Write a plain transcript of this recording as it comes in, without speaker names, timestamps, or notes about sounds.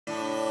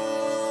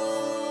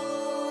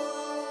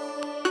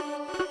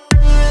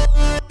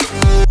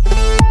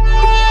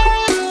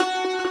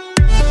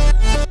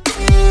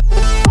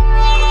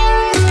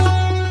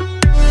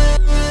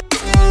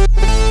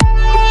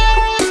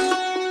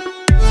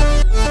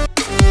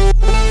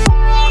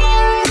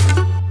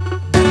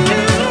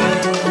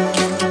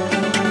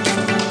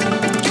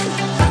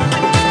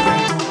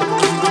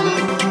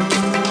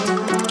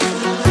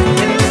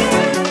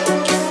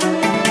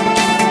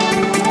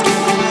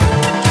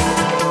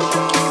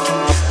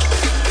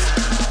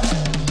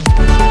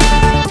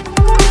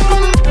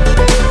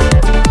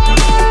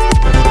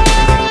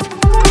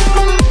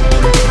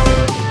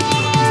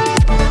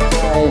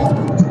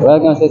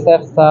welcome to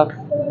Seth Stop.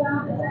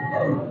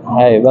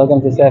 Hi,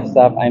 welcome to Seth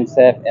Stop. I'm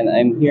Seth and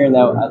I'm here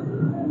now at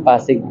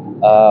Pasig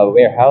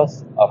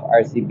Warehouse of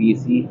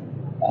RCBC,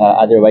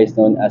 otherwise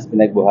known as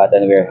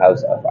Pinagbuhatan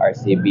Warehouse of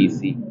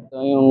RCBC.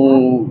 So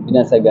yung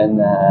binasagan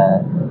na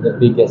the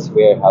biggest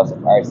warehouse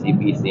of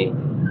RCBC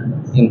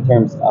in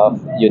terms of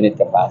unit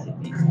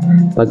capacity.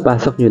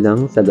 Pagpasok nyo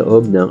lang sa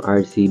loob ng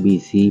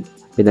RCBC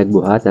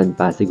Pinagbuhatan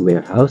Pasig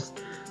Warehouse,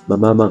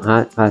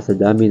 mamamangha ka sa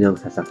dami ng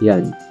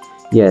sasakyan.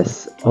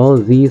 Yes, all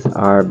these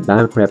are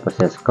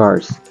bank-repossessed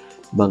cars,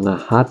 mga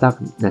hatak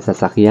na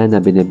sasakyan na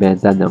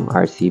binibenta ng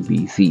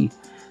RCBC.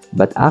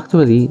 But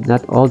actually,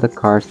 not all the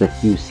cars that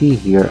you see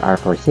here are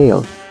for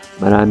sale.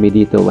 Marami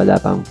dito wala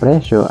pang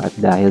presyo at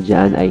dahil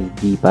dyan ay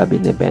hindi pa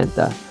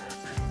binibenta.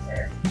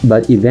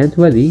 But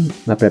eventually,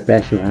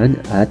 maprepresyohan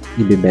at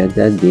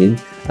ibibenta din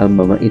ang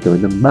mga ito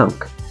ng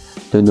bank.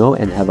 To know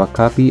and have a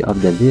copy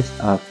of the list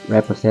of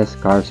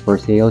repossessed cars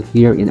for sale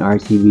here in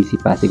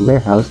RCBC Pasig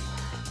Warehouse,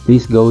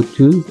 please go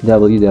to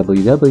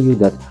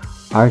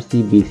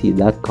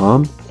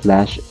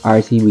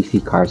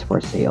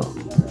www.rcbc.com/rcbccarsforsale.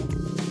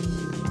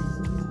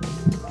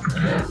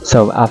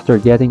 So after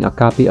getting a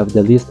copy of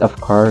the list of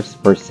cars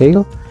for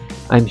sale,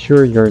 I'm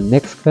sure your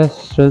next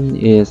question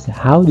is,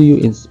 how do you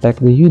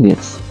inspect the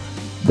units?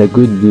 The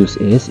good news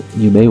is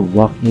you may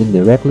walk in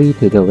directly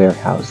to the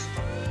warehouse.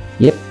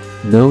 Yep,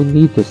 no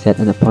need to set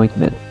an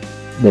appointment.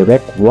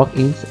 Direct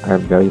walk-ins are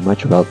very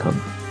much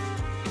welcome.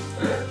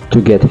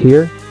 To get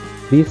here,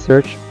 please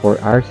search for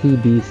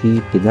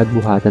RCBC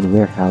Pinagbuhatan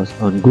Warehouse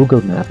on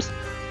Google Maps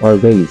or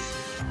Waze.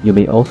 You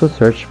may also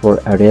search for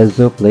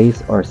Arezzo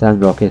Place or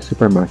San Roque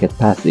Supermarket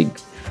Pasig.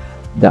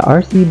 The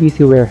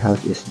RCBC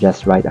warehouse is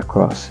just right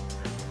across.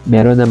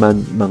 Meron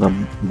naman mga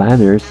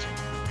banners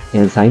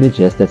and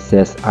signages that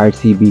says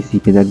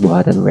RCBC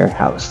Pinagbuhatan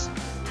Warehouse.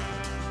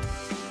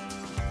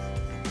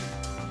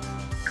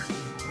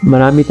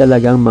 Marami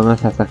talagang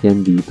mga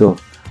sasakyan dito.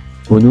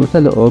 Puno sa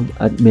loob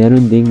at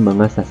meron ding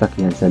mga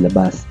sasakyan sa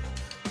labas.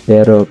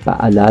 Pero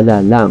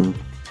paalala lang,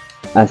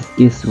 as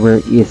is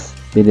where is,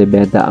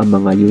 binibenta ang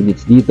mga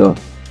units dito.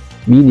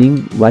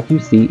 Meaning, what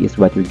you see is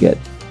what you get.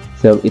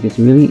 So it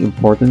is really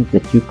important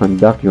that you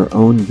conduct your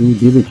own due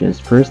diligence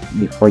first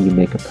before you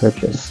make a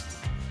purchase.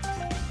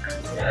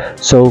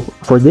 So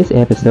for this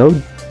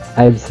episode,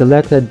 I've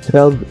selected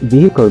 12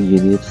 vehicle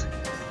units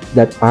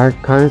that are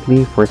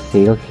currently for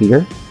sale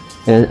here,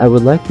 and I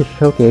would like to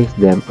showcase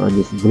them on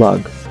this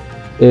vlog.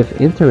 If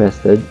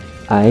interested,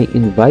 I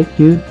invite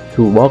you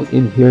to walk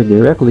in here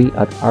directly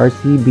at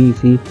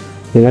RCBC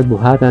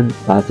Pinagbuhatan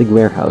Pasig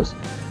Warehouse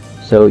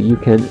so you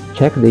can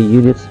check the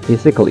units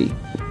physically.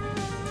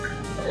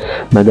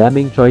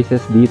 Madaming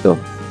choices dito,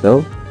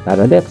 so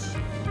tara let's!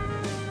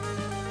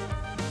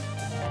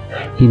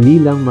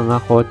 Hindi lang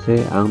mga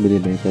kotse ang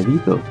binibenta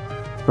dito.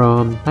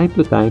 From time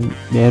to time,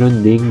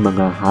 meron ding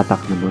mga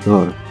hatak na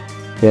motor.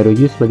 Pero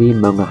usually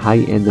mga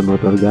high-end na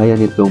motor gaya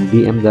nitong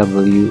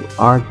BMW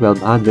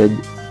R1200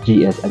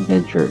 GS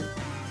Adventure.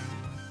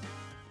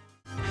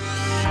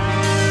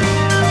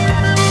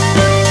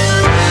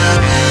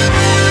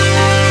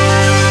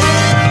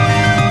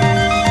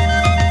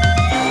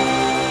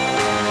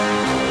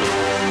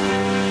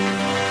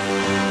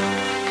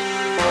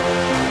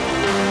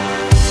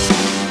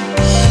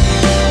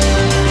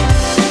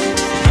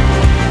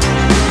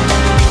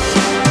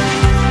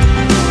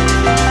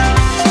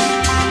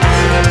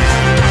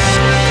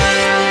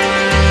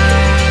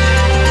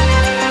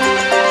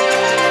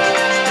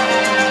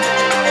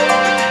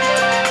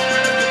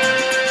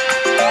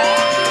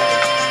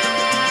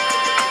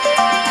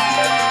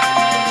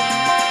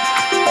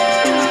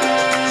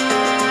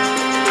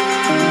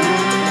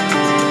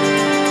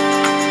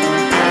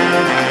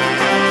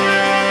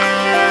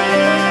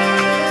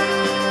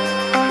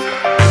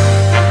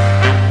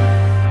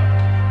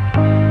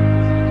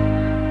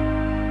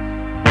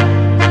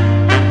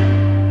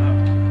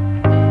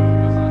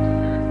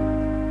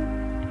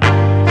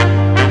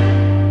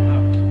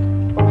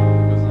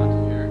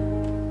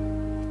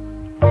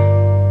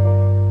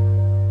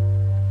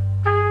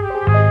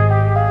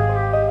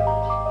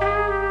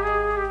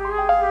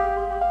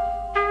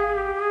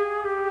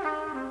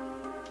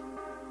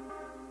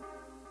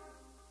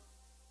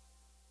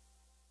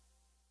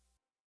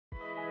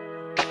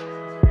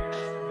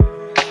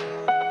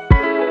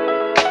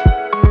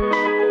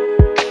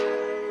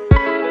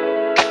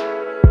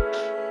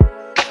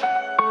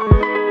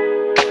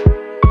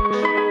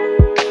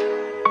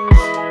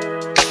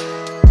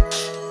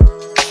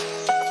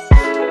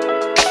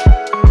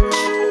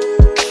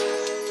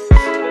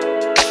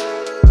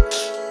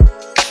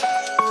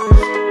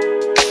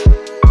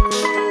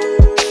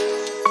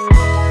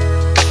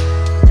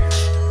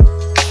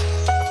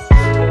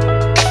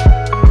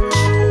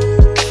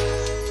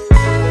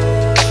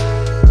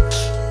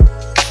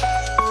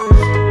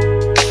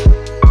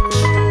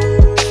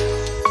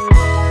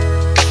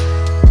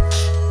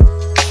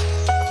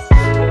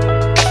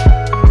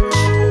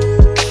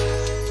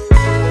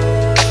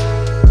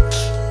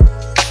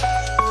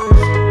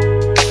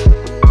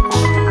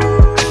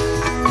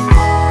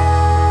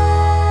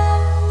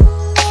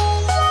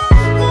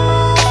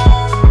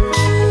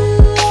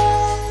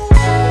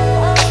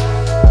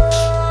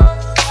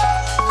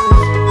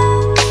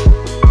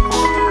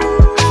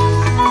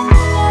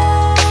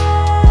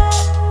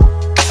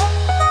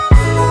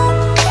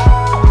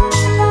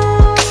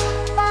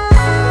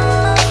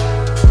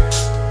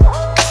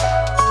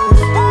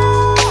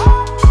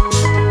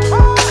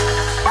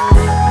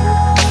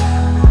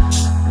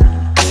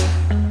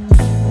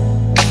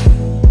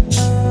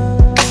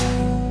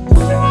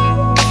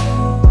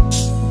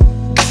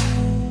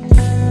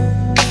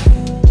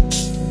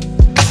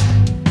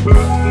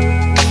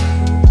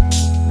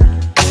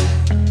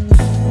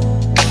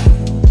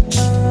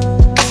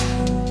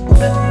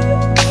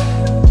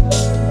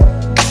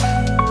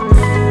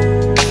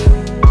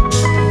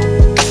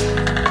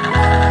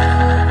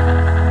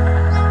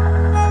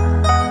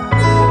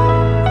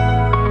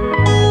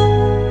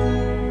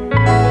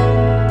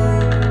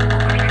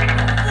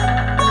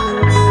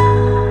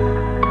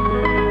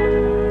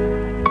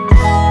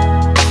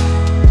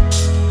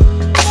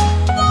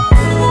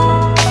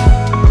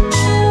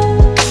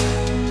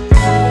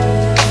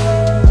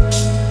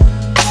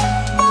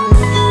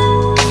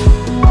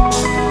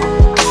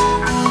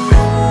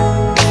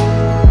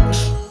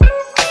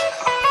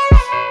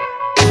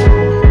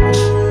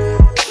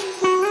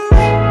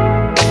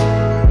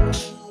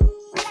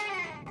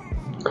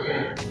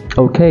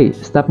 Okay,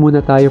 stop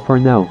muna tayo for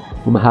now.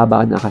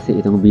 Humahaba na kasi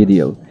itong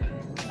video.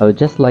 I would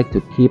just like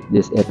to keep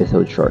this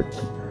episode short.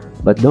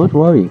 But don't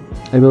worry,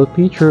 I will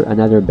feature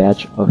another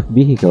batch of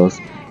vehicles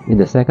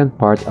in the second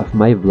part of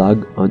my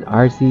vlog on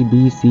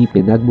RCBC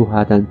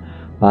Pinagbuhatan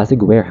Pasig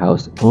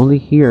Warehouse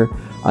only here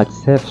at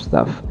Safe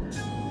Stuff.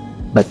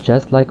 But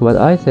just like what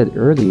I said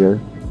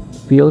earlier,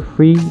 feel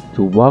free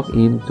to walk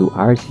into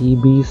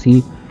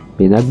RCBC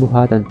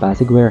Pinagbuhatan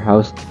Pasig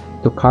Warehouse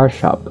to car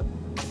shop.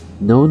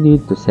 No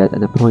need to set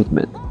an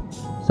appointment.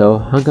 So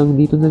hanggang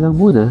dito na lang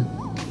muna.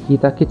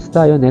 Kita-kits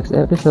tayo next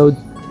episode.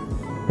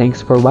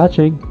 Thanks for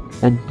watching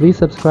and please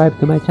subscribe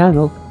to my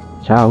channel.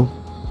 Ciao!